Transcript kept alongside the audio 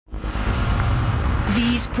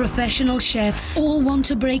These professional chefs all want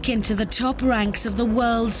to break into the top ranks of the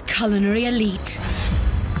world's culinary elite.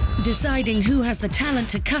 Deciding who has the talent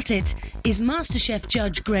to cut it is MasterChef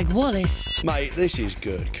judge Gregg Wallace. Mate, this is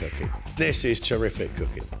good cooking. This is terrific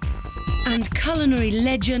cooking. And culinary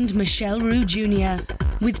legend Michel Roux Jr.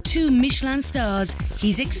 With 2 Michelin stars,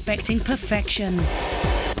 he's expecting perfection.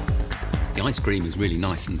 The ice cream is really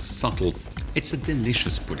nice and subtle. It's a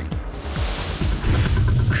delicious pudding.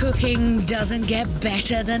 Cooking doesn't get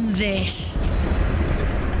better than this.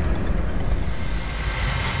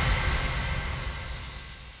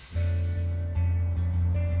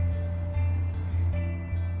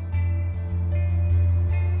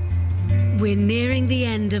 We're nearing the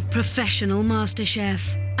end of Professional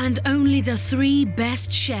MasterChef, and only the 3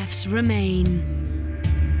 best chefs remain.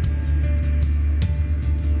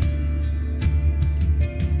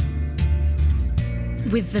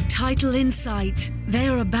 With the title in sight, they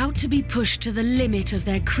are about to be pushed to the limit of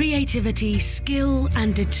their creativity, skill,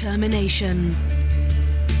 and determination.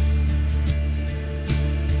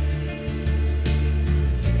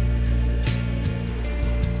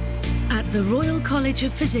 At the Royal College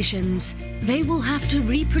of Physicians, they will have to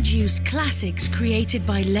reproduce classics created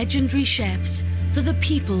by legendary chefs for the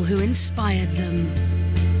people who inspired them.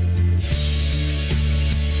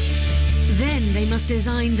 Then they must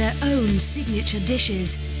design their own signature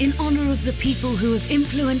dishes in honor of the people who have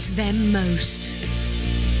influenced them most.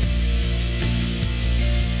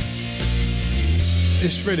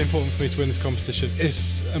 It's really important for me to win this competition.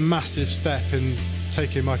 It's a massive step in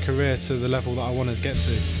taking my career to the level that I want to get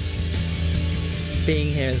to.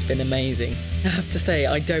 Being here has been amazing. I have to say,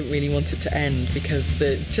 I don't really want it to end because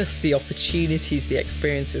just the opportunities, the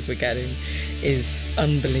experiences we're getting is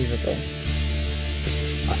unbelievable.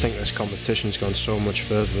 I think this competition's gone so much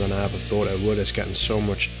further than I ever thought it would. It's getting so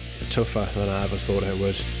much tougher than I ever thought it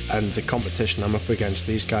would. And the competition I'm up against,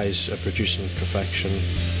 these guys are producing perfection.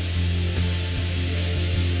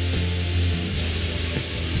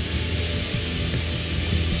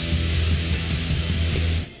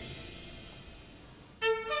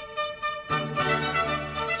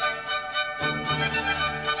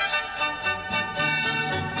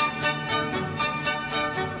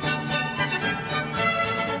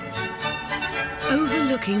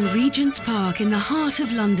 Overlooking Regent's Park in the heart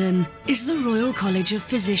of London is the Royal College of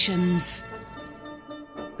Physicians.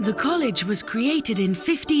 The college was created in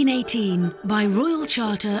 1518 by Royal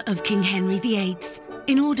Charter of King Henry VIII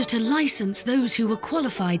in order to license those who were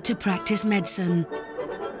qualified to practice medicine.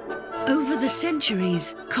 Over the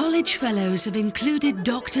centuries, college fellows have included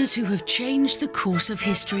doctors who have changed the course of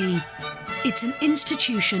history. It's an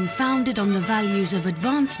institution founded on the values of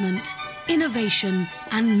advancement, innovation,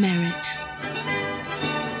 and merit.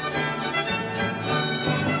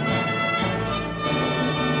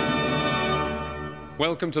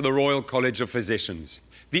 Welcome to the Royal College of Physicians,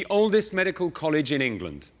 the oldest medical college in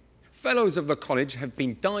England. Fellows of the college have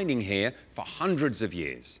been dining here for hundreds of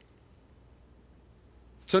years.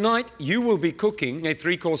 Tonight, you will be cooking a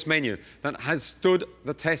 3-course menu that has stood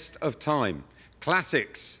the test of time.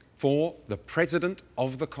 Classics for the president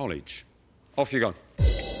of the college. Off you go.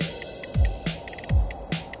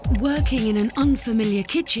 Working in an unfamiliar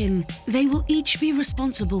kitchen, they will each be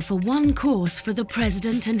responsible for 1 course for the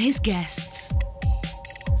president and his guests.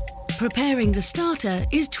 Preparing the starter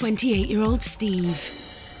is 28-year-old Steve.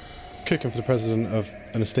 Cooking for the president of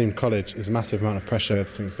an esteemed college is a massive amount of pressure.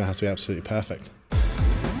 Everything's going to have to be absolutely perfect.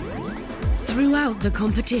 Throughout the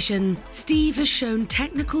competition, Steve has shown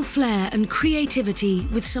technical flair and creativity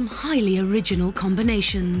with some highly original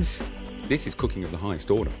combinations. This is cooking of the highest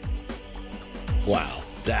order. Wow,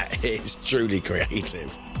 that is truly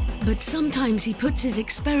creative. But sometimes he puts his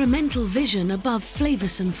experimental vision above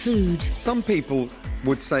flavoursome food. Some people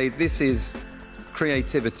would say this is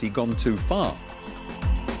creativity gone too far.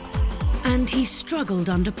 And he struggled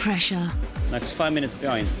under pressure. That's 5 minutes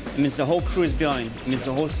behind. It means the whole crew is behind. It means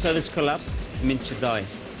the whole service collapsed. It means you die.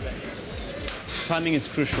 Timing is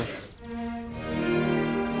crucial.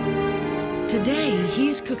 Today, he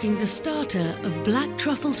is cooking the starter of black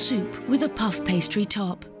truffle soup with a puff pastry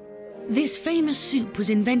top. This famous soup was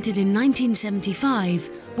invented in 1975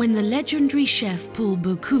 when the legendary chef Paul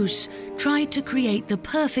Bocuse tried to create the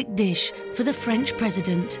perfect dish for the French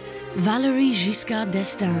president, Valéry Giscard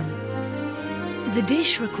d'Estaing. The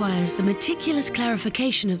dish requires the meticulous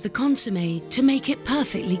clarification of the consommé to make it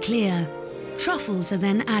perfectly clear. Truffles are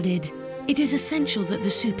then added. It is essential that the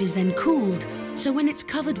soup is then cooled, so when it's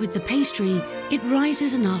covered with the pastry, it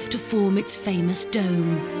rises enough to form its famous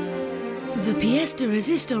dome. The pièce de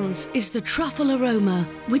résistance is the truffle aroma,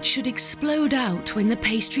 which should explode out when the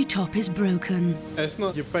pastry top is broken. It's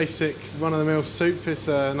not your basic run-of-the-mill soup, it's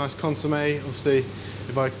a nice consommé. Obviously,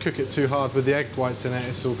 if I cook it too hard with the egg whites in it,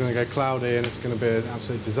 it's all going to go cloudy and it's going to be an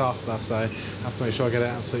absolute disaster, so I have to make sure I get it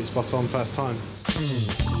absolutely spot on first time.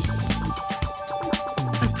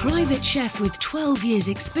 A private chef with 12 years'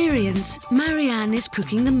 experience, Marianne is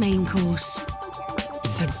cooking the main course.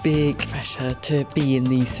 It's a big pressure to be in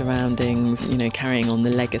these surroundings, you know, carrying on the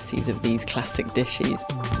legacies of these classic dishes.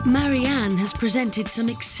 Marianne has presented some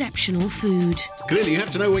exceptional food. Clearly you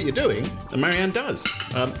have to know what you're doing, and Marianne does.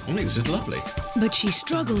 I think this is lovely. But she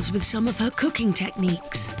struggles with some of her cooking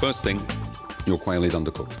techniques. First thing, your quail is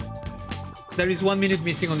undercooked. There is 1 minute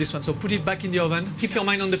missing on this one, so put it back in the oven. Keep your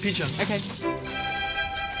mind on the pigeon. Okay.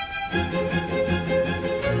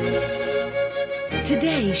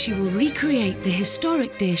 Today she will recreate the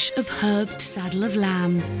historic dish of herbed saddle of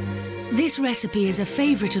lamb. This recipe is a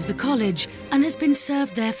favourite of the college and has been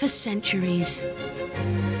served there for centuries.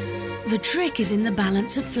 The trick is in the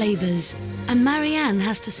balance of flavours, and Marianne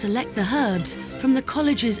has to select the herbs from the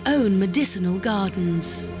college's own medicinal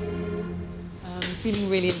gardens. I'm feeling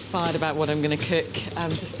really inspired about what I'm going to cook.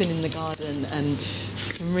 I've just been in the garden and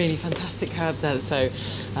some really fantastic herbs there, so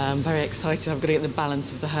I'm very excited. I've got to get the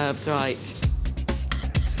balance of the herbs right.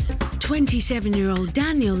 27-year-old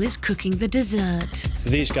Daniel is cooking the dessert.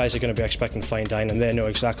 These guys are going to be expecting fine dining. They know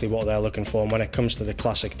exactly what they're looking for, and when it comes to the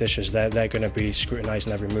classic dishes, they're going to be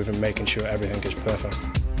scrutinising every move and making sure everything is perfect.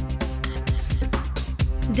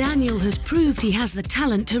 Daniel has proved he has the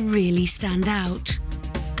talent to really stand out.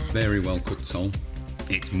 Very well cooked sole.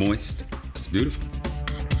 It's moist. It's beautiful.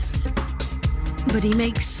 But he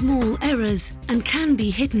makes small errors and can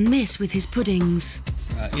be hit and miss with his puddings.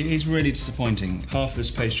 It is really disappointing. Half of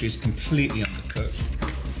this pastry is completely undercooked.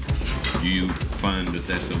 Do you find the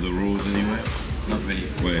taste of the rose anywhere? Not really.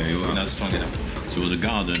 Where you are? Not strong enough. So the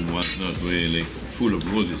garden was not really full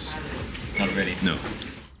of roses? Not really. No.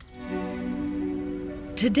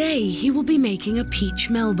 Today he will be making a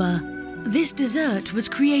peach melba. This dessert was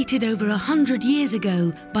created over 100 years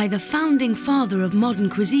ago by the founding father of modern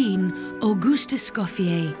cuisine, Auguste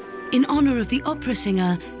Escoffier, in honour of the opera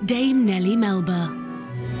singer Dame Nellie Melba.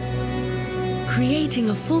 Creating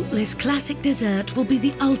a faultless classic dessert will be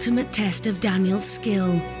the ultimate test of Daniel's skill.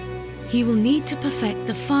 He will need to perfect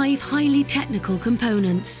the 5 highly technical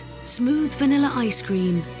components: smooth vanilla ice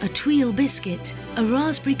cream, a tuile biscuit, a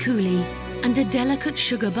raspberry coulis, and a delicate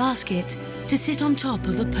sugar basket to sit on top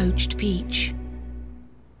of a poached peach.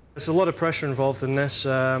 There's a lot of pressure involved in this,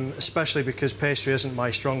 especially because pastry isn't my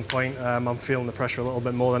strong point. I'm feeling the pressure a little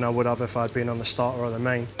bit more than I would have if I'd been on the starter or the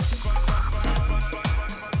main.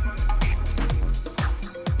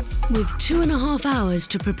 With 2.5 hours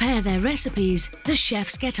to prepare their recipes, the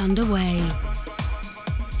chefs get underway.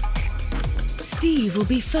 Steve will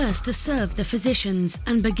be first to serve the physicians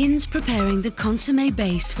and begins preparing the consommé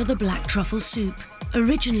base for the black truffle soup,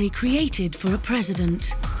 originally created for a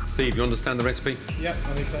president. Steve, you understand the recipe? Yep,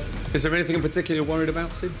 I think so. Is there anything in particular you're worried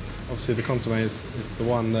about, Steve? Obviously the consommé is the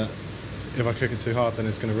one that, if I cook it too hard, then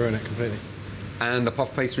it's going to ruin it completely. And the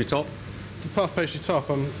puff pastry top? The puff pastry top,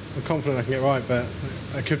 I'm confident I can get right, but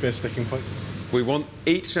that could be a sticking point. We want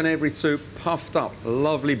each and every soup puffed up,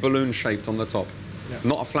 lovely balloon shaped on the top. Yep.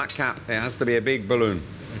 Not a flat cap, it has to be a big balloon.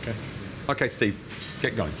 Okay. OK, Steve,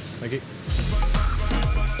 get going. Thank you.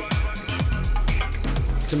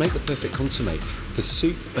 To make the perfect consommé, the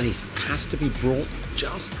soup base has to be brought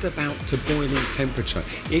just about to boiling temperature.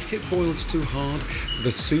 If it boils too hard,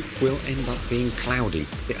 the soup will end up being cloudy.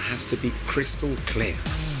 It has to be crystal clear.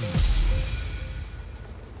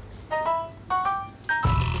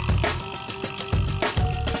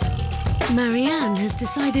 Marianne has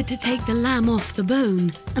decided to take the lamb off the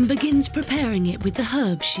bone and begins preparing it with the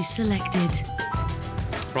herbs she's selected.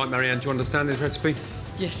 Right, Marianne, do you understand this recipe?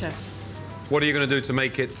 Yes, chef. What are you going to do to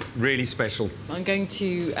make it really special? I'm going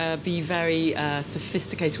to be very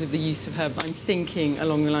sophisticated with the use of herbs. I'm thinking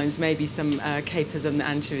along the lines maybe some capers and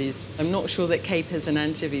anchovies. I'm not sure that capers and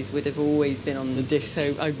anchovies would have always been on the dish,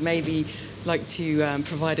 so I'd maybe like to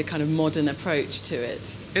provide a kind of modern approach to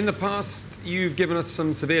it. In the past, you've given us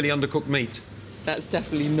some severely undercooked meat. That's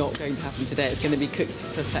definitely not going to happen today. It's going to be cooked to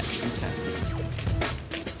perfection, chef.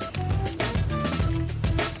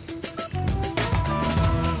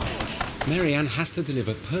 Marianne has to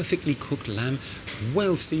deliver perfectly cooked lamb,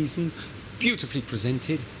 well seasoned, beautifully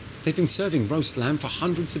presented. They've been serving roast lamb for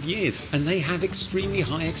hundreds of years, and they have extremely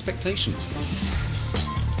high expectations.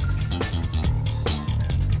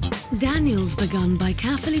 Daniel's begun by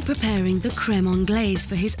carefully preparing the crème anglaise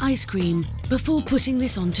for his ice cream before putting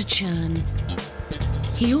this on to churn.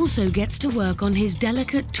 He also gets to work on his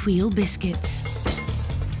delicate tuile biscuits.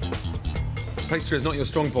 Pastry is not your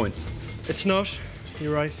strong point. It's not,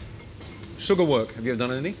 you're right. Sugar work, have you ever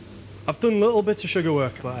done any? I've done little bits of sugar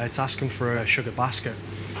work, but it's asking for a sugar basket,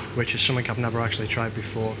 which is something I've never actually tried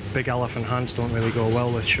before. Big elephant hands don't really go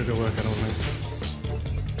well with sugar work, I don't think.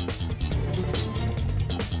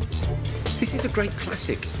 This is a great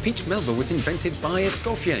classic. Peach Melba was invented by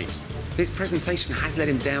Escoffier. His presentation has let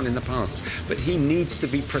him down in the past, but he needs to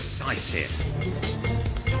be precise here.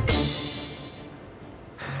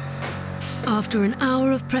 After an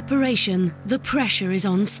hour of preparation, the pressure is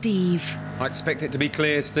on Steve. I expect it to be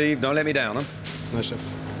clear, Steve. Don't let me down, huh? No,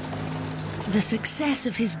 chef. The success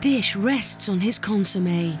of his dish rests on his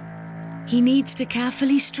consommé. He needs to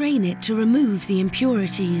carefully strain it to remove the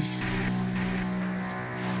impurities.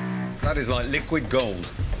 That is like liquid gold.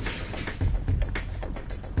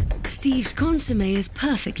 Steve's consommé is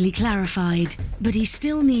perfectly clarified, but he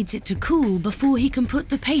still needs it to cool before he can put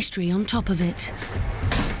the pastry on top of it.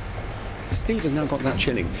 Steve has now got that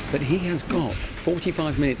chilling, but he has got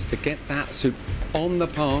 45 minutes to get that soup on the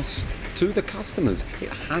pass to the customers. It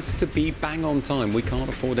has to be bang on time. We can't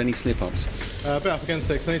afford any slip-ups. A bit up against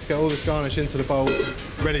it, because I need to get all this garnish into the bowl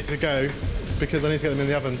ready to go, because I need to get them in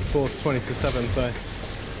the oven before 20 to 7, so a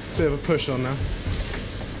bit of a push on now.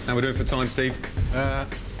 How we doing for time, Steve?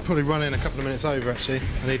 Probably running a couple of minutes over, actually.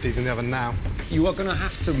 I need these in the oven now. You are going to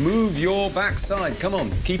have to move your backside. Come on,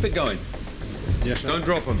 keep it going. Yes, don't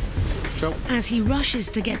drop them. Sure. As he rushes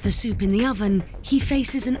to get the soup in the oven, he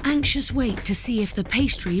faces an anxious wait to see if the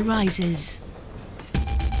pastry rises.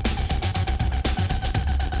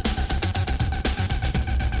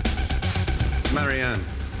 Marianne,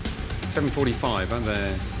 7:45, and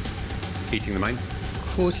they're heating the main.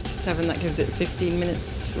 6:45, that gives it 15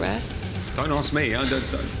 minutes rest. Don't ask me.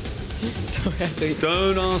 Sorry,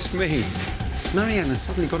 Don't ask me. Marianne has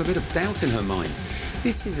suddenly got a bit of doubt in her mind.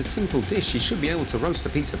 This is a simple dish. She should be able to roast a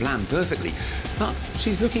piece of lamb perfectly. But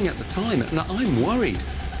she's looking at the time, and I'm worried.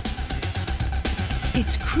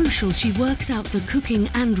 It's crucial she works out the cooking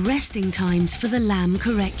and resting times for the lamb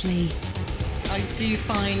correctly. I do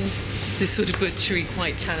find this sort of butchery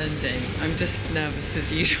quite challenging. I'm just nervous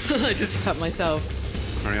as usual. I just cut myself.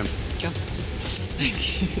 Marianne. Yeah.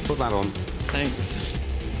 Thank you. Put that on. Thanks.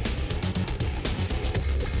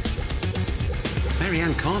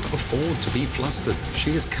 Marianne can't afford to be flustered.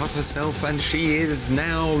 She has cut herself and she is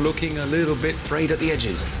now looking a little bit frayed at the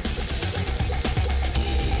edges.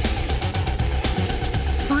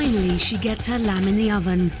 Finally, she gets her lamb in the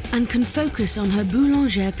oven and can focus on her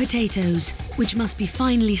boulanger potatoes, which must be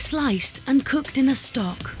finely sliced and cooked in a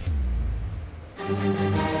stock.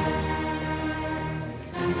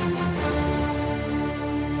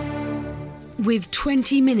 With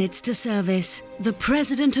 20 minutes to service, the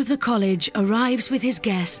president of the college arrives with his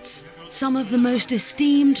guests, some of the most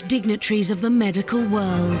esteemed dignitaries of the medical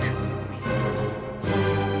world.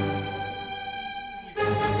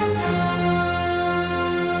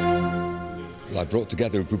 Well, I brought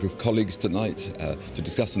together a group of colleagues tonight to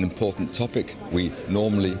discuss an important topic. We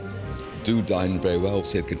normally do dine very well,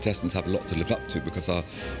 so the contestants have a lot to live up to because our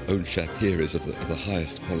own chef here is of the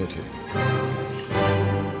highest quality.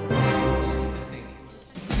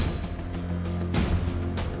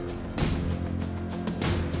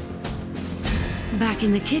 Back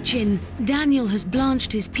in the kitchen, Daniel has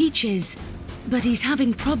blanched his peaches, but he's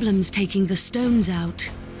having problems taking the stones out.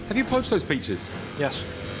 Have you poached those peaches? Yes.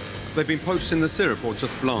 They've been poached in the syrup or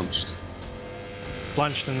just blanched?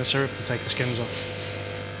 Blanched in the syrup to take the skins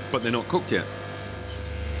off. But they're not cooked yet?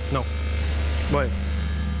 No. Wait.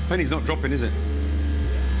 Penny's not dropping, is it?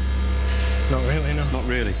 Not really, no. Not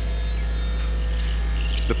really.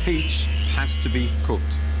 The peach has to be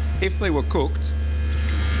cooked. If they were cooked,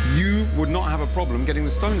 you would not have a problem getting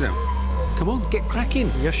the stones out. Come on, get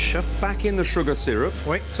cracking. Yes, chef. Back in the sugar syrup.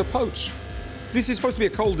 Wait. To poach. This is supposed to be a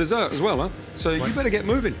cold dessert as well, huh? So you better get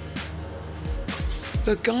moving.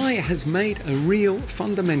 The guy has made a real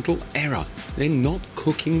fundamental error. They're not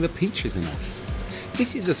cooking the peaches enough.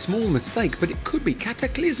 This is a small mistake, but it could be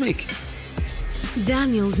cataclysmic.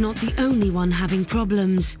 Daniel's not the only one having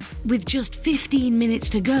problems. With just 15 minutes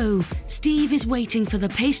to go, Steve is waiting for the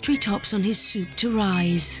pastry tops on his soup to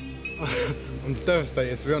rise. I'm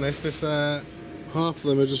devastated, to be honest. It's, half of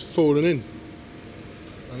them are just falling in.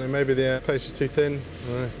 I know maybe the pastry's too thin. I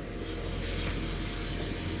don't know.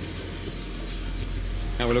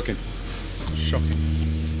 How are we looking? Shocking.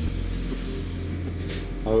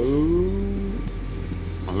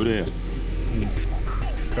 Oh dear.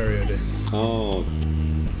 Very oh dear. Oh.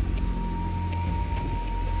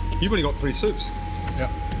 You've only got 3 soups. Yeah.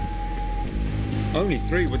 Only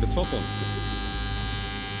 3 with the top on.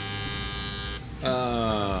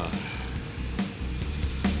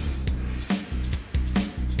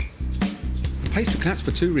 pastry collapsed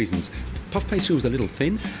for two reasons. Puff pastry was a little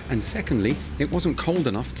thin, and secondly, it wasn't cold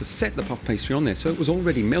enough to set the puff pastry on there, so it was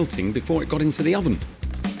already melting before it got into the oven.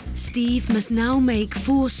 Steve must now make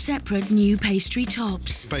 4 separate new pastry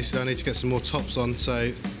tops. Basically, I need to get some more tops on so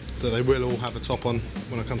that they will all have a top on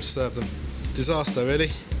when I come to serve them. Disaster, really.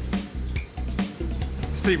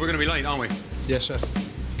 Steve, we're going to be late, aren't we? Yes, chef.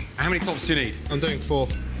 How many tops do you need? I'm doing 4.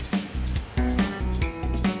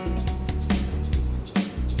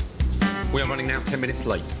 We are running now 10 minutes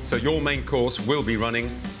late, so your main course will be running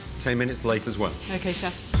 10 minutes late as well. OK,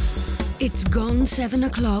 chef. It's gone 7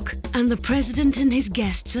 o'clock and the president and his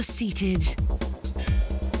guests are seated.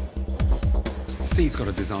 Steve's got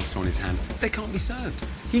a disaster on his hand. They can't be served.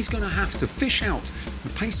 He's going to have to fish out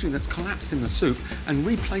the pastry that's collapsed in the soup and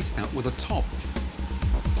replace that with a top.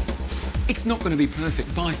 It's not going to be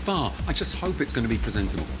perfect by far. I just hope it's going to be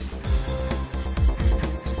presentable.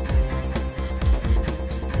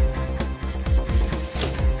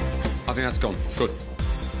 I think that's gone. Good.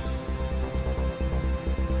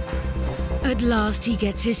 At last he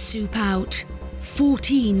gets his soup out.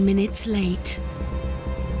 14 minutes late.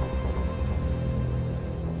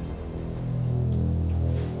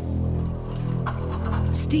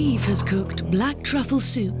 Steve has cooked black truffle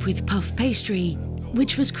soup with puff pastry,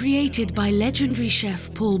 which was created by legendary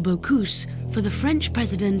chef Paul Bocuse for the French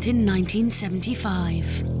president in 1975.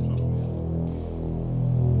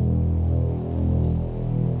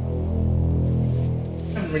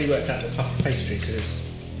 I haven't really worked out the puff pastry because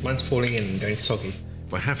mine's falling in and going soggy.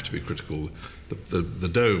 If I have to be critical, the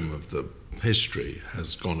dome of the pastry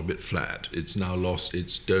has gone a bit flat. It's now lost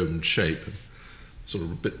its domed shape, sort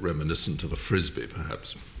of a bit reminiscent of a frisbee,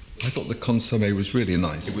 perhaps. I thought the consommé was really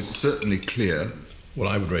nice. It was certainly clear. Well,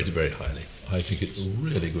 I would rate it very highly. I think it's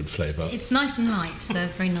really good flavour. It's nice and light, so a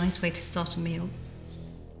very nice way to start a meal.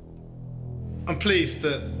 I'm pleased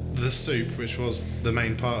that the soup, which was the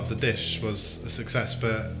main part of the dish, was a success,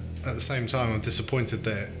 but at the same time I'm disappointed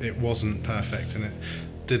that it wasn't perfect and it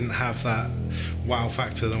didn't have that wow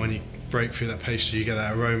factor that when you break through that pastry you get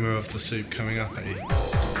that aroma of the soup coming up at you.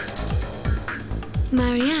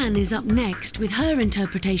 Marianne is up next with her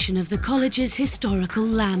interpretation of the college's historical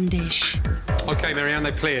lamb dish. OK, Marianne,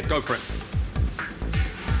 they've cleared. Go for it.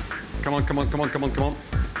 Come on, come on, come on, come on, come on.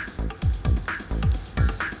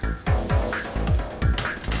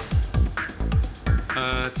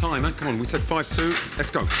 Timer, come on, we said 5-2. Let's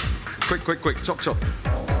go. Quick, quick, quick. Chop, chop.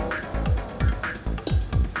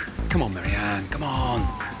 Come on, Marianne, come on.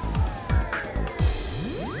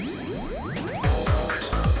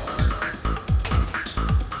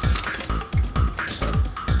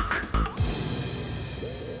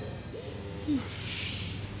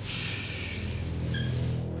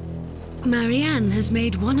 Marianne has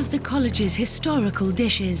made one of the college's historical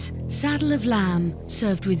dishes, saddle of lamb,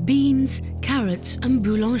 served with beans, carrots and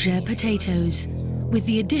boulangère potatoes, with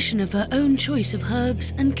the addition of her own choice of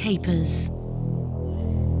herbs and capers.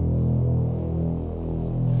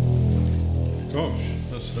 Gosh,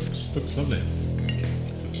 that looks lovely.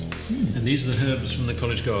 And these are the herbs from the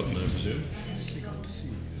college garden, I presume?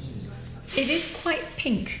 It is quite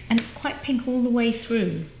pink, and it's quite pink all the way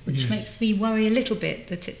through, which makes me worry a little bit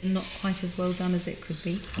that it's not quite as well done as it could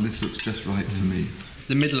be. And this looks just right for me.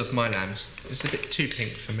 The middle of my lambs is a bit too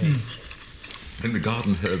pink for me. I think the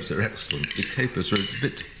garden herbs are excellent. The capers are a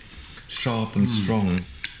bit sharp and strong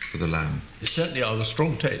for the lamb. It certainly are a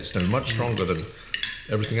strong taste, and much stronger than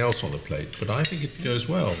everything else on the plate, but I think it goes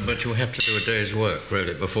well. But you'll have to do a day's work,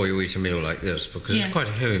 really, before you eat a meal like this, because it's quite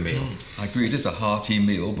a heavy meal. I agree it is a hearty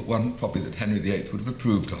meal, but one probably that Henry VIII would have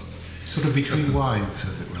approved of. Sort of between wives,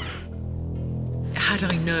 as it were. Had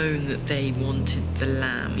I known that they wanted the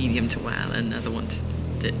lamb medium to well and another wanted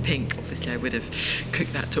it pink, obviously I would have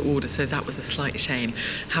cooked that to order, so that was a slight shame.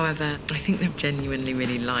 However, I think they've genuinely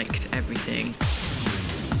really liked everything.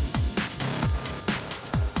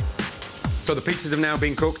 So the peaches have now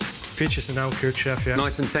been cooked? Peaches are now cooked, chef, yeah.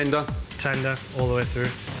 Nice and tender? Tender, all the way through.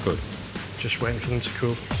 Good. Just waiting for them to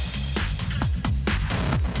cool.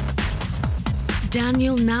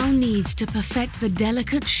 Daniel now needs to perfect the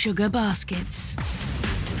delicate sugar baskets.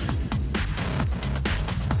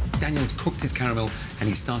 Daniel's cooked his caramel and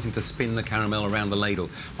he's starting to spin the caramel around the ladle.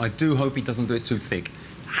 I do hope he doesn't do it too thick.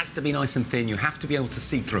 It has to be nice and thin. You have to be able to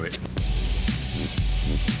see through it.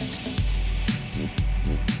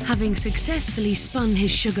 Having successfully spun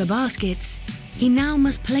his sugar baskets, he now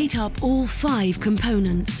must plate up all 5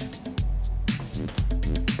 components.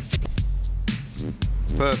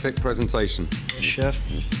 Perfect presentation. Chef.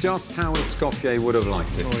 Just how Escoffier would have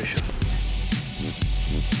liked it. Oh, chef.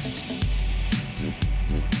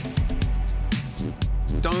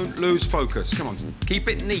 Don't lose focus. Come on, keep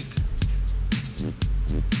it neat.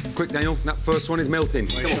 Quick, Daniel, that first one is melting.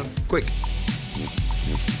 Come on, quick.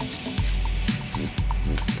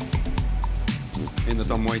 In the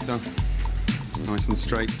dumbwaiter. Nice and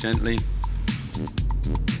straight, gently.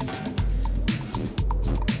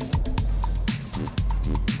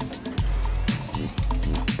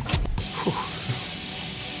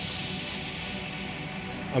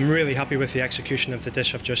 I'm really happy with the execution of the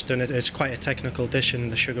dish I've just done. It's quite a technical dish in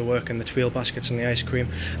the sugar work and the tuile baskets and the ice cream.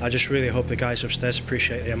 I just really hope the guys upstairs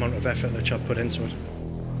appreciate the amount of effort that I've put into it.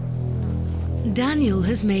 Daniel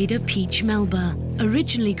has made a peach melba,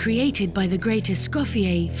 originally created by the great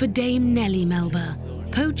Escoffier for Dame Nellie Melba.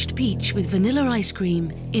 Poached peach with vanilla ice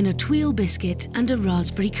cream in a tuile biscuit and a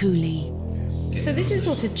raspberry coulis. So this is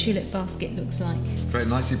what a tulip basket looks like. Very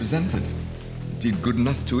nicely presented. Indeed, good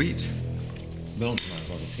enough to eat.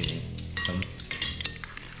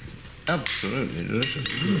 Absolutely delicious.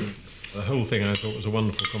 The whole thing I thought was a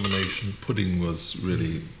wonderful combination. Pudding was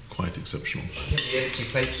really quite exceptional. The empty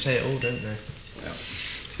plates say it all, don't they? Yeah.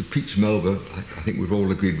 The peach melba, I think we've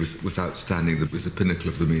all agreed, was outstanding. It was the pinnacle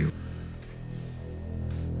of the meal.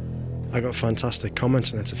 I got fantastic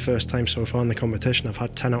comments, and it's the first time so far in the competition I've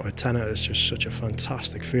had 10 out of 10. It's just such a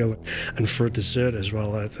fantastic feeling. And for a dessert as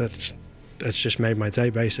well, it's just made my day,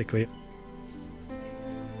 basically.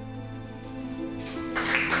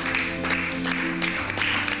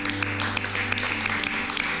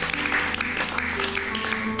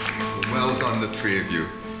 Well done, the three of you.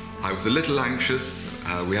 I was a little anxious.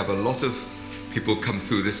 We have a lot of people come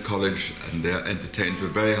through this college and they're entertained to a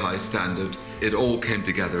very high standard. It all came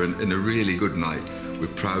together in a really good night. We're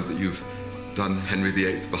proud that you've done Henry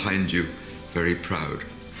VIII behind you. Very proud.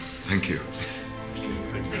 Thank you.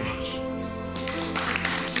 Thank you very much.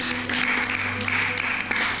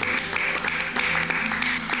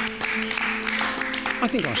 I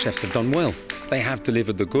think our chefs have done well. They have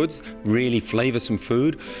delivered the goods, really flavoursome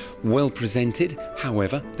food, well presented.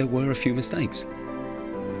 However, there were a few mistakes.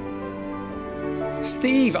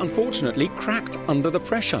 Steve, unfortunately, cracked under the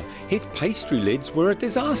pressure. His pastry lids were a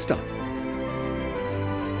disaster.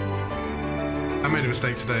 I made a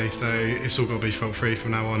mistake today, so it's all got to be fault-free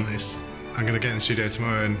from now on. I'm going to get in the studio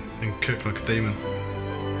tomorrow and cook like a demon.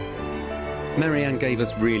 Marianne gave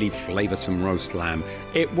us really flavoursome roast lamb.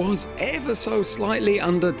 It was ever so slightly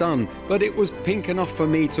underdone, but it was pink enough for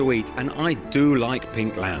me to eat, and I do like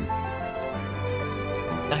pink lamb.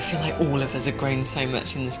 I feel like all of us have grown so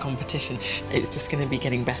much in this competition. It's just going to be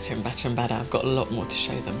getting better and better and better. I've got a lot more to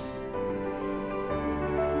show them.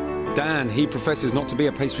 Dan, he professes not to be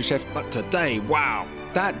a pastry chef, but today, wow,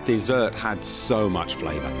 that dessert had so much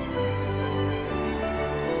flavour.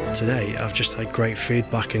 Today, I've just had great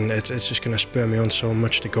feedback, and it's just going to spur me on so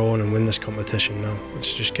much to go on and win this competition now.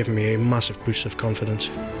 It's just given me a massive boost of confidence.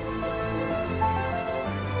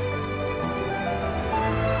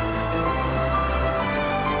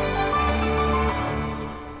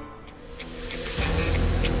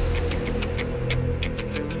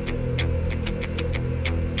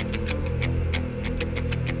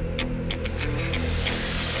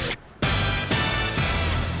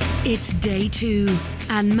 It's day 2,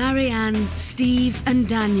 and Marianne, Steve and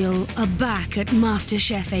Daniel are back at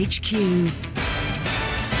MasterChef HQ.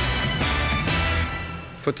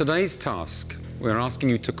 For today's task, we're asking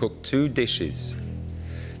you to cook 2 dishes.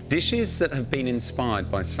 Dishes that have been inspired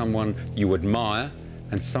by someone you admire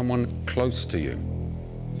and someone close to you.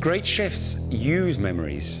 Great chefs use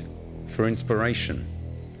memories for inspiration.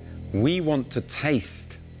 We want to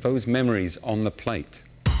taste those memories on the plate.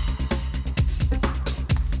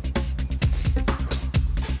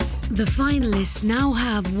 The finalists now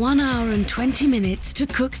have 1 hour and 20 minutes to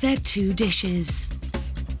cook their 2 dishes.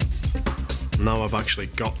 Now I've actually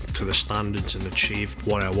got to the standards and achieved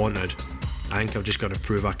what I wanted. I think I've just got to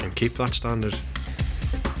prove I can keep that standard.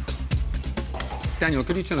 Daniel,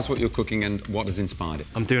 could you tell us what you're cooking and what has inspired it?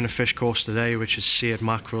 I'm doing a fish course today, which is seared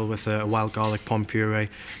mackerel with a wild garlic pom puree,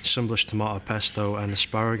 sunblush tomato pesto and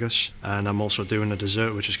asparagus. And I'm also doing a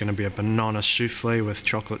dessert, which is going to be a banana souffle with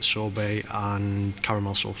chocolate sorbet and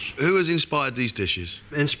caramel sauce. Who has inspired these dishes?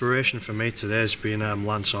 Inspiration for me today has been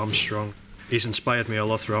Lance Armstrong. He's inspired me a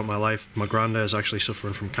lot throughout my life. My granddad is actually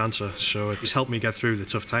suffering from cancer, so he's helped me get through the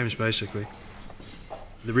tough times, basically.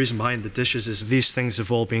 The reason behind the dishes is these things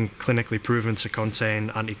have all been clinically proven to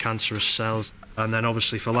contain anti-cancerous cells. And then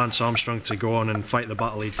obviously for Lance Armstrong to go on and fight the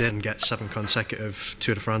battle he did and get 7 consecutive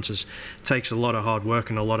Tour de France's takes a lot of hard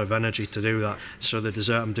work and a lot of energy to do that. So the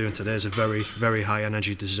dessert I'm doing today is a very, very high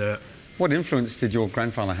energy dessert. What influence did your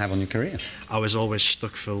grandfather have on your career? I was always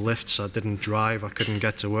stuck for lifts. I didn't drive. I couldn't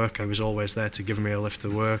get to work. I was always there to give me a lift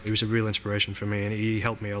to work. He was a real inspiration for me, and he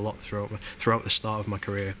helped me a lot throughout the start of my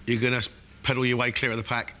carear. You're going to pedal your way clear of the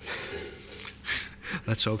pack?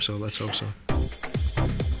 Let's hope so, let's hope so.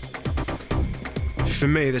 For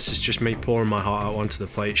me, this is just me pouring my heart out onto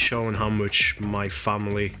the plate, showing how much my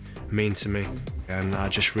family mean to me, and I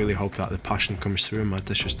just really hope that the passion comes through in my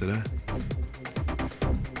dishes today.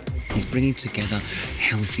 He's bringing together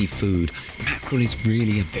healthy food. Mackerel is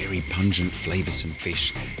really a very pungent, flavoursome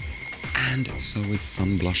fish. And so is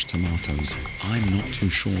sun-blushed tomatoes. I'm not too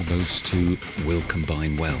sure those two will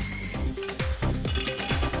combine well.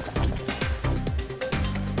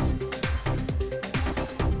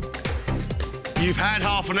 You've had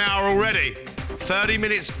half an hour already. 30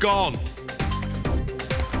 minutes gone.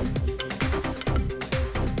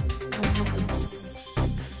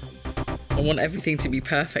 I want everything to be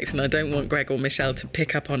perfect, and I don't want Gregg or Michel to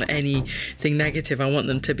pick up on anything negative. I want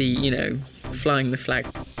them to be, you know, flying the flag.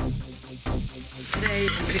 Today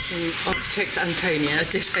I'm cooking artichokes Antonia, a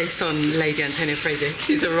dish based on Lady Antonia Fraser.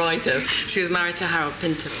 She's a writer. She was married to Harold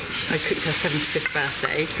Pinter. I cooked her 75th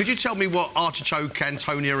birthday. Could you tell me what artichoke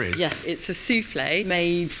Antonia is? Yes, it's a souffle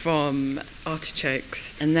made from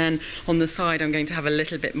artichokes, and then on the side I'm going to have a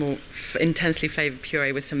little bit more intensely flavoured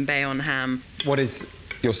puree with some Bayonne ham. What is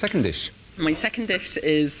your second dish? My second dish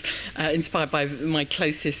is inspired by my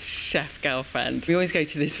closest chef girlfriend. We always go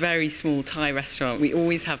to this very small Thai restaurant. We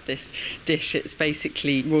always have this dish. It's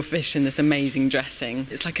basically raw fish in this amazing dressing.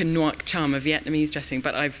 It's like a nuoc cham, a Vietnamese dressing,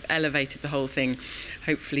 but I've elevated the whole thing,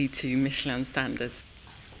 hopefully to Michelin standards.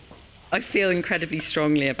 I feel incredibly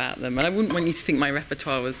strongly about them, and I wouldn't want you to think my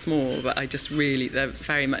repertoire was small, but I just really, they're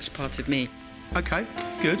very much part of me. OK,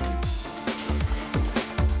 good.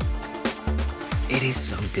 It is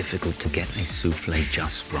so difficult to get a souffle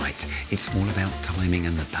just right. It's all about timing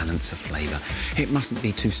and the balance of flavour. It mustn't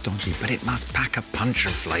be too stodgy, but it must pack a punch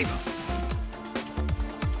of flavour.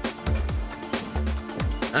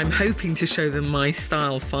 I'm hoping to show them my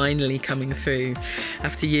style finally coming through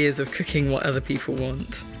after years of cooking what other people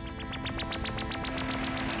want.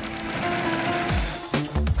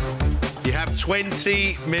 You have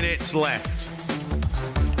 20 minutes left.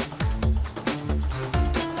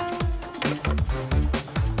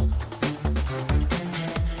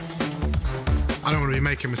 I don't want to be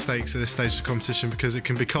making mistakes at this stage of the competition because it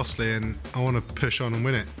can be costly, and I want to push on and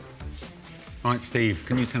win it. Right, Steve,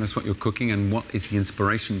 can you tell us what you're cooking and what is the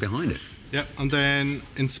inspiration behind it? Yep, I'm doing,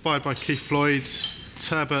 inspired by Keith Floyd,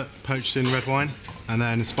 turbot poached in red wine, and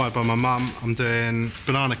then inspired by my mum, I'm doing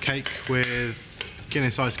banana cake with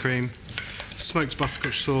Guinness ice cream, smoked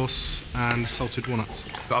butterscotch sauce and salted walnuts.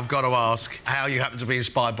 I've got to ask how you happen to be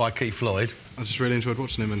inspired by Keith Floyd. I just really enjoyed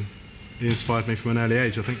watching him, and he inspired me from an early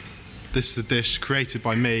age, I think. This is a dish created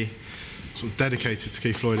by me, sort of dedicated to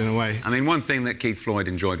Keith Floyd in a way. I mean, one thing that Keith Floyd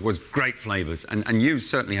enjoyed was great flavours, and you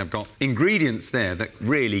certainly have got ingredients there that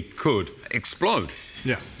really could explode.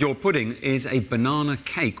 Yeah. Your pudding is a banana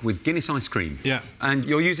cake with Guinness ice cream. Yeah. And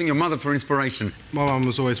you're using your mother for inspiration. My mum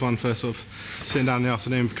was always one for sort of sitting down in the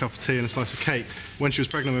afternoon with a cup of tea and a slice of cake. When she was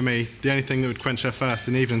pregnant with me, the only thing that would quench her thirst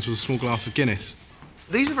in the evenings was a small glass of Guinness.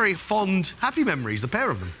 These are very fond, happy memories, the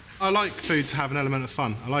pair of them. I like food to have an element of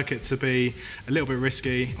fun. I like it to be a little bit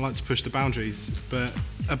risky. I like to push the boundaries. But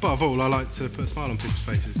above all, I like to put a smile on people's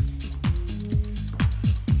faces.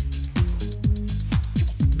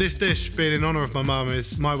 This dish, being in honour of my mum,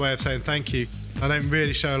 is my way of saying thank you. I don't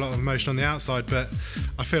really show a lot of emotion on the outside, but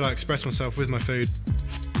I feel I express myself with my food.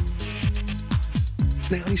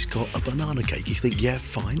 Now he's got a banana cake. You think, yeah,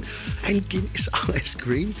 fine. And Guinness ice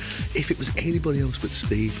cream. If it was anybody else but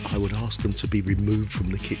Steve, I would ask them to be removed from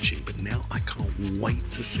the kitchen. But now I can't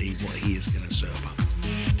wait to see what he is going to serve up.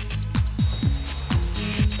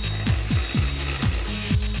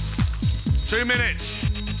 Two minutes.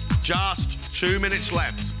 Just 2 minutes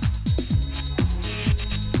left.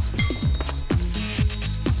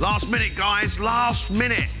 Last minute, guys. Last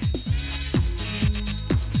minute.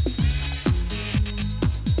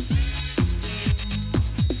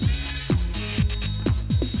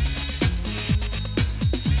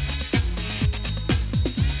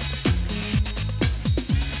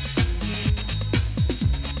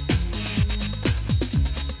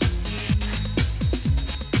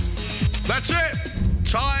 That's it.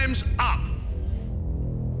 Time's up.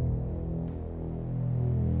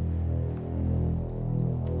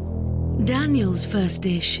 Daniel's first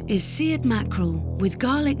dish is seared mackerel with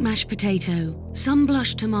garlic mashed potato,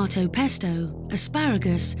 sun-blushed tomato pesto,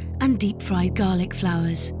 asparagus and deep-fried garlic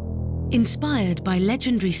flowers. Inspired by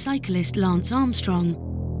legendary cyclist Lance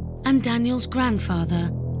Armstrong and Daniel's grandfather,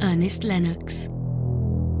 Ernest Lennox.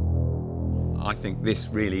 I think this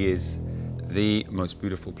really is the most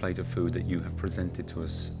beautiful plate of food that you have presented to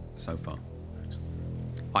us so far.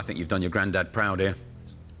 I think you've done your granddad proud here.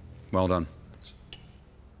 Well done.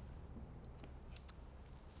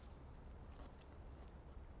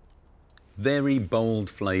 Very bold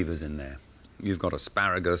flavours in there. You've got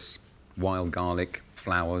asparagus, wild garlic,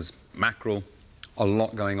 flowers, mackerel, a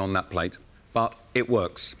lot going on that plate, but it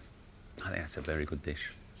works. I think that's a very good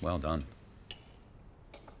dish. Well done.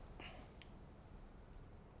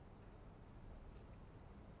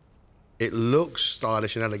 It looks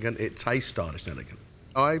stylish and elegant. It tastes stylish and elegant.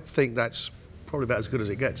 I think that's probably about as good as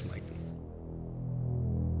it gets, mate.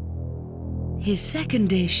 His second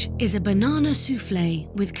dish is a banana soufflé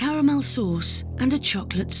with caramel sauce and a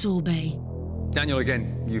chocolate sorbet. Daniel,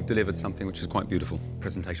 again, you've delivered something which is quite beautiful.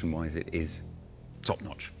 Presentation-wise, it is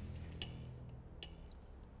top-notch.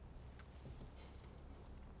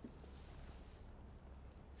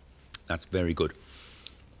 That's very good.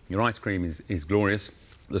 Your ice cream is glorious.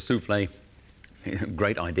 The soufflé,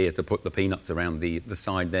 great idea to put the peanuts around the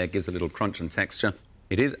side there, gives a little crunch and texture.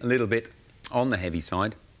 It is a little bit on the heavy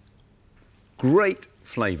side. Great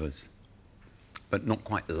flavours, but not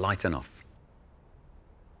quite light enough.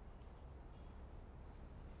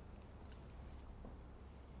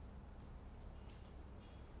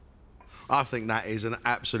 I think that is an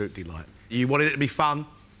absolute delight. You wanted it to be fun.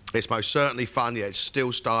 It's most certainly fun. Yeah, it's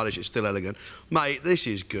still stylish, it's still elegant. Mate, this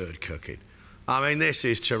is good cooking. I mean, this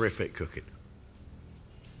is terrific cooking.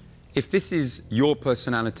 If this is your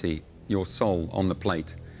personality, your soul on the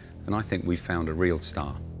plate, then I think we've found a real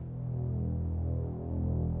star.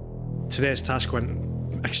 Today's task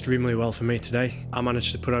went extremely well for me today. I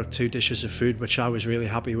managed to put out 2 dishes of food which I was really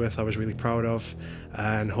happy with, I was really proud of,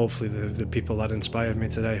 and hopefully the people that inspired me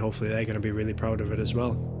today, hopefully they're going to be really proud of it as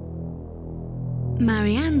well.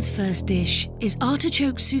 Marianne's first dish is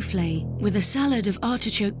artichoke soufflé with a salad of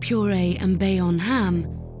artichoke puree and Bayonne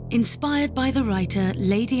ham, inspired by the writer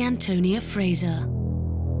Lady Antonia Fraser.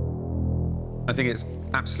 I think it's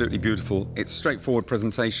absolutely beautiful. It's straightforward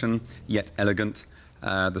presentation, yet elegant.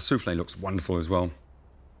 The soufflé looks wonderful as well.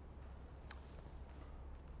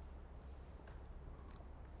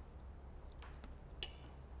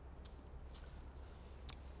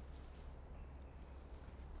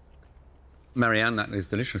 Marianne, that is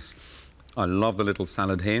delicious. I love the little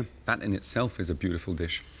salad here. That in itself is a beautiful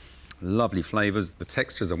dish. Lovely flavours, the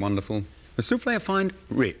textures are wonderful. The soufflé I find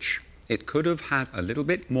rich. It could have had a little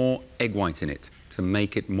bit more egg white in it to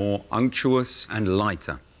make it more unctuous and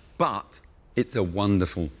lighter. But it's a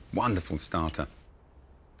wonderful, wonderful starter.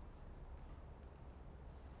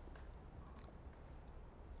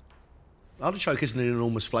 Artichoke isn't an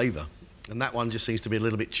enormous flavour, and that one just seems to be a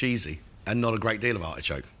little bit cheesy and not a great deal of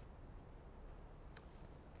artichoke.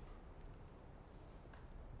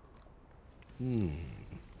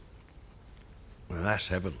 Well, that's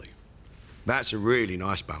heavenly. That's a really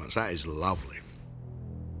nice balance. That is lovely.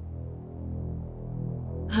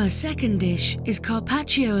 Her second dish is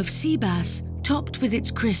carpaccio of sea bass, topped with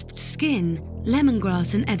its crisped skin,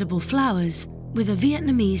 lemongrass and edible flowers, with a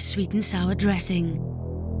Vietnamese sweet and sour dressing.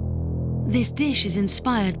 This dish is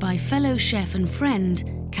inspired by fellow chef and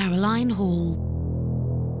friend, Caroline Hall.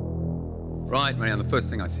 Right, Marianne, the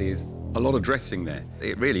first thing I see is a lot of dressing there.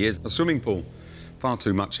 It really is a swimming pool. Far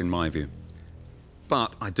too much in my view.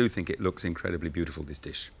 But I do think it looks incredibly beautiful, this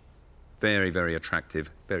dish. Very, very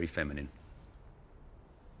attractive, very feminine.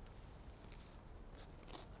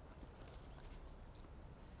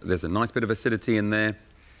 There's a nice bit of acidity in there.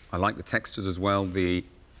 I like the textures as well. The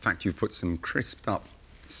fact you've put some crisped up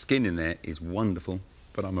skin in there is wonderful,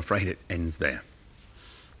 but I'm afraid it ends there.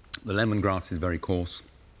 The lemongrass is very coarse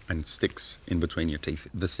and sticks in between your teeth.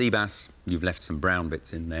 The sea bass, you've left some brown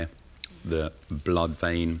bits in there. The blood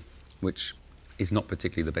vein, which is not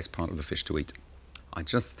particularly the best part of the fish to eat. I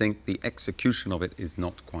just think the execution of it is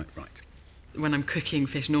not quite right. When I'm cooking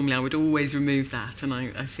fish, normally I would always remove that, and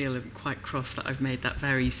I feel quite cross that I've made that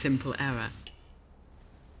very simple error.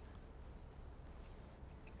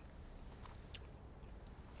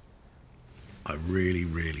 I really,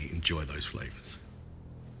 really enjoy those flavours.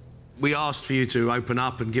 We asked for you to open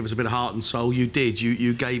up and give us a bit of heart and soul. You did.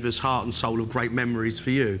 You gave us heart and soul of great memories for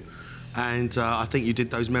you. And I think you did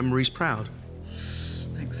those memories proud.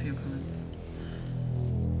 Thanks for your comments.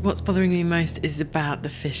 What's bothering me most is about the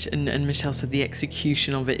fish, and Michel said the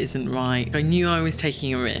execution of it isn't right. I knew I was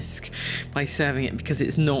taking a risk by serving it because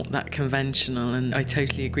it's not that conventional, and I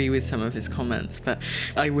totally agree with some of his comments, but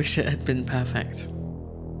I wish it had been perfect.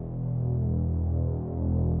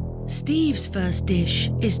 Steve's first dish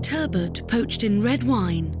is turbot poached in red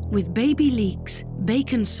wine with baby leeks,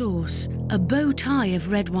 bacon sauce, a bow tie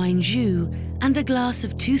of red wine jus, and a glass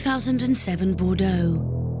of 2007 Bordeaux.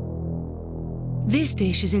 This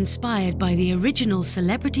dish is inspired by the original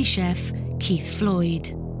celebrity chef, Keith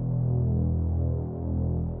Floyd.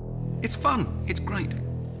 It's fun, it's great.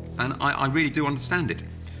 And I really do understand it.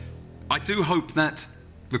 I do hope that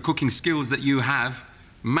the cooking skills that you have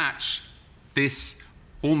match this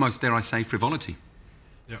almost, dare I say, frivolity.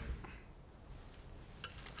 Yeah.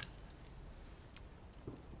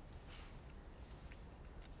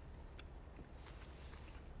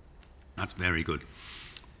 That's very good.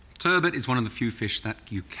 Turbot is one of the few fish that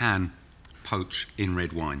you can poach in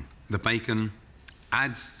red wine. The bacon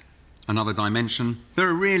adds another dimension. There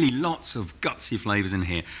are really lots of gutsy flavours in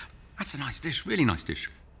here. That's a nice dish, really nice dish.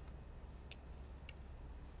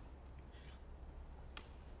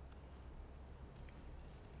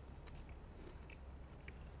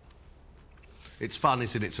 It's fun,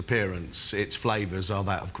 it's in its appearance. Its flavours are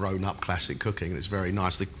that of grown-up classic cooking, and it's very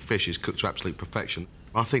nice. The fish is cooked to absolute perfection.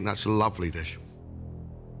 I think that's a lovely dish.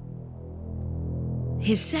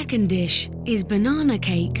 His second dish is banana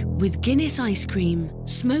cake with Guinness ice cream,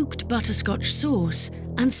 smoked butterscotch sauce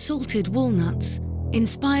and salted walnuts,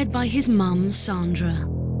 inspired by his mum, Sandra.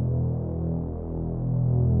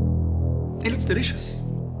 It looks delicious.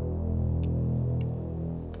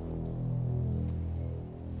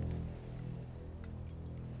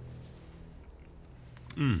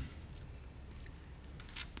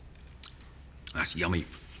 That's yummy.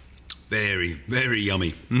 Very, very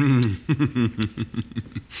yummy.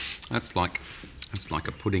 That's like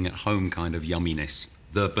a pudding at home kind of yumminess.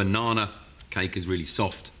 The banana cake is really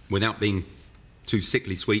soft without being too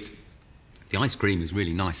sickly sweet. The ice cream is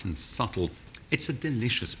really nice and subtle. It's a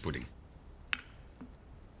delicious pudding.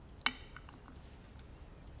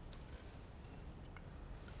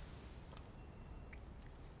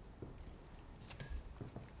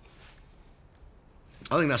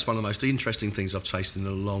 I think that's one of the most interesting things I've tasted in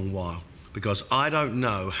a long while, because I don't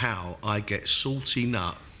know how I get salty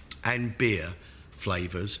nut and beer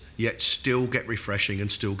flavours, yet still get refreshing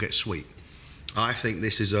and still get sweet. I think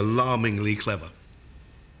this is alarmingly clever.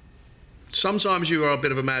 Sometimes you are a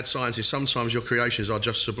bit of a mad scientist, sometimes your creations are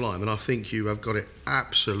just sublime, and I think you have got it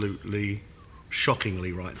absolutely,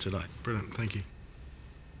 shockingly right today. Brilliant, thank you.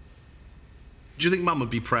 Do you think Mum would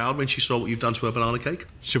be proud when she saw what you've done to her banana cake?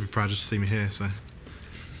 She'll be proud just to see me here, so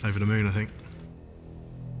over the moon, I think.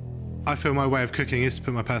 I feel my way of cooking is to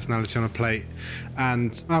put my personality on a plate,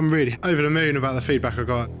 and I'm really over the moon about the feedback I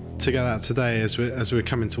got to get that today as we're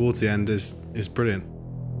coming towards the end is brilliant.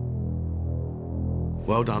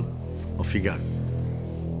 Well done. Off you go.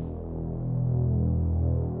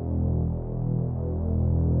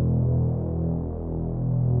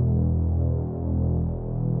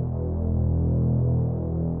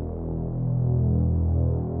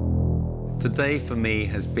 Today for me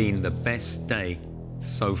has been the best day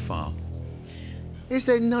so far. Is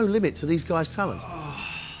there no limit to these guys' talents?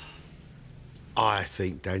 I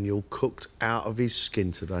think Daniel cooked out of his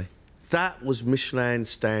skin today. That was Michelin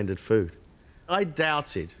standard food. I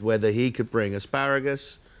doubted whether he could bring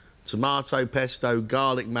asparagus, tomato pesto,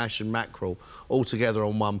 garlic mash and mackerel all together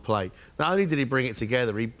on one plate. Not only did he bring it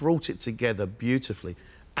together, he brought it together beautifully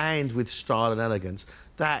and with style and elegance.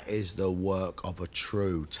 That is the work of a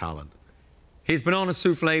true talent. His banana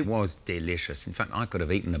souffle was delicious. In fact, I could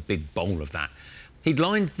have eaten a big bowl of that. He'd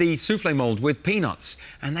lined the souffle mould with peanuts,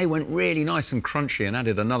 and they went really nice and crunchy and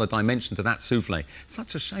added another dimension to that souffle.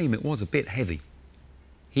 Such a shame it was a bit heavy.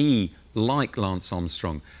 He, like Lance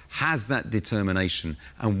Armstrong, has that determination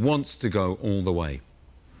and wants to go all the way.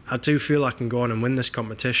 I do feel I can go on and win this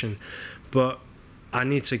competition, but I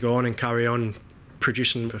need to go on and carry on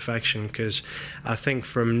producing perfection, because I think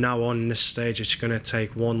from now on this stage it's going to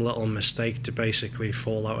take one little mistake to basically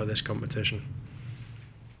fall out of this competition.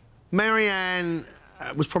 Marianne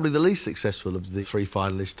was probably the least successful of the three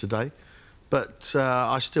finalists today, but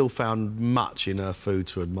I still found much in her food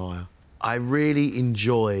to admire. I really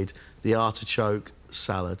enjoyed the artichoke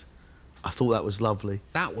salad. I thought that was lovely.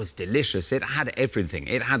 That was delicious. It had everything.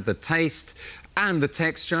 It had the taste and the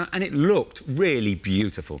texture, and it looked really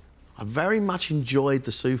beautiful. I very much enjoyed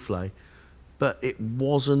the souffle, but it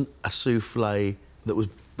wasn't a souffle that was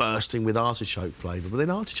bursting with artichoke flavour. But then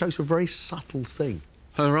artichokes were a very subtle thing.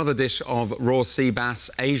 Her other dish of raw sea bass,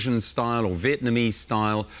 Asian style or Vietnamese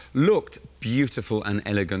style, looked beautiful and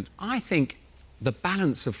elegant. I think the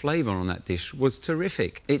balance of flavour on that dish was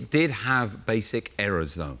terrific. It did have basic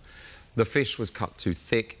errors, though. The fish was cut too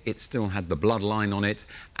thick, it still had the bloodline on it,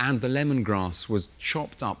 and the lemongrass was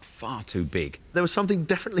chopped up far too big. There was something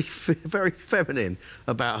definitely very feminine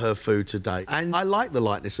about her food today, and I like the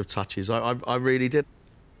lightness of touches, I really did.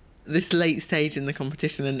 This late stage in the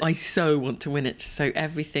competition, and I so want to win it, so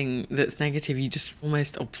everything that's negative you just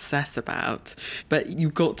almost obsess about, but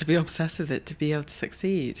you've got to be obsessed with it to be able to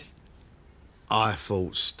succeed. I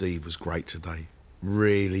thought Steve was great today.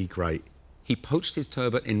 really great. He poached his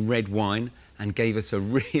turbot in red wine and gave us a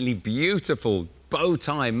really beautiful bow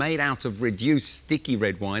tie made out of reduced sticky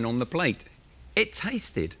red wine on the plate. It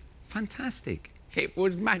tasted fantastic. It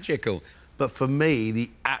was magical. But for me, the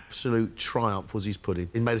absolute triumph was his pudding.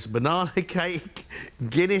 He made us a banana cake,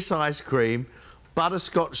 Guinness ice cream,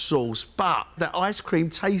 butterscotch sauce, but that ice cream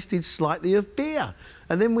tasted slightly of beer.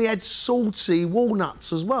 And then we had salty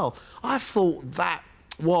walnuts as well. I thought that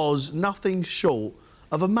was nothing short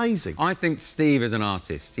of amazing. I think Steve is an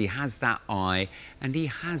artist. He has that eye and he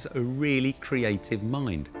has a really creative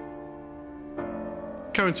mind.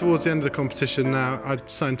 Coming towards the end of the competition now, I'm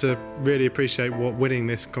starting to really appreciate what winning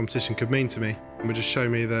this competition could mean to me. It would just show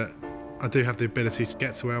me that I do have the ability to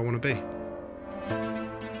get to where I want to be.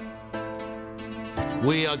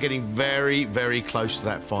 We are getting very, very close to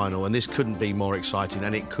that final, and this couldn't be more exciting,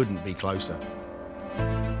 and it couldn't be closer.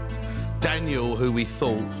 Daniel, who we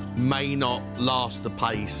thought may not last the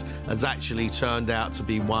pace, has actually turned out to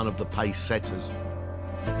be one of the pace setters.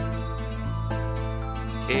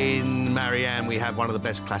 In Marianne, we have one of the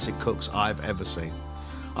best classic cooks I've ever seen.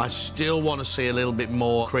 I still want to see a little bit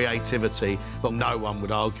more creativity, but no one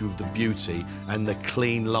would argue with the beauty and the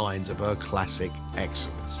clean lines of her classic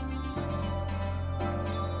excellence.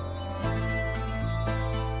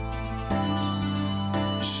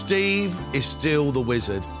 Steve is still the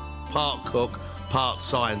wizard, part cook, part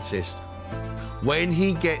scientist. When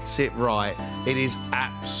he gets it right, it is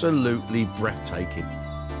absolutely breathtaking.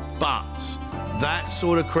 But that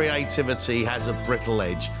sort of creativity has a brittle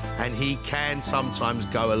edge, and he can sometimes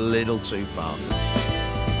go a little too far.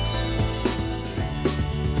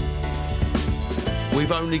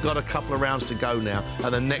 We've only got a couple of rounds to go now,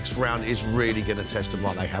 and the next round is really going to test them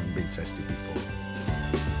like they haven't been tested before.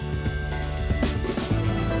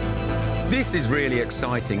 This is really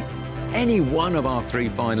exciting. Any one of our three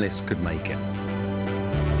finalists could make it.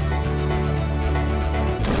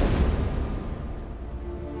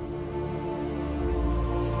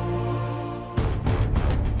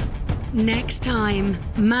 Next time,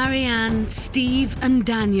 Marianne, Steve and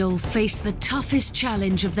Daniel face the toughest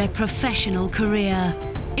challenge of their professional career,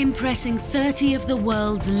 impressing 30 of the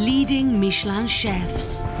world's leading Michelin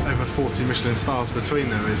chefs. Over 40 Michelin stars between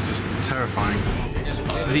them is just terrifying.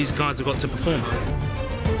 These guys have got to perform.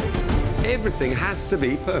 Everything has to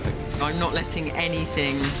be perfect. I'm not letting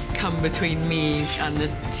anything come between me and the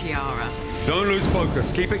tiara. Don't lose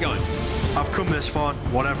focus, keep it going. I've come this far,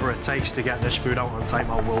 whatever it takes to get this food out on time,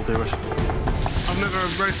 I will do it. I've never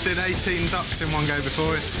roasted 18 ducks in one go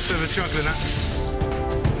before. It's a bit of a juggling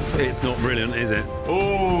act. It's not brilliant, is it?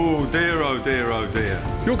 Oh dear, oh dear, oh dear.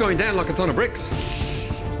 You're going down like a ton of bricks.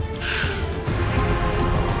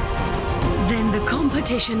 Then the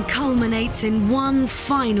competition culminates in one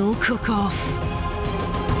final cook-off.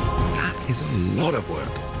 That is a lot of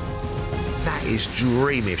work. That is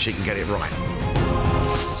dreamy if she can get it right.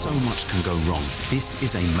 So much can go wrong. This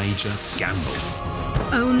is a major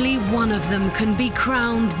gamble. Only one of them can be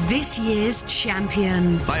crowned this year's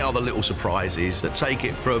champion. They are the little surprises that take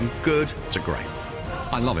it from good to great.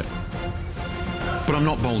 I love it. But I'm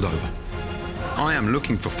not bowled over. I am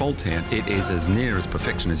looking for fault here. It is as near as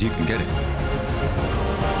perfection as you can get it.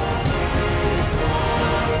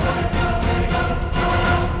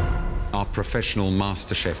 Our professional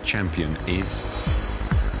MasterChef champion is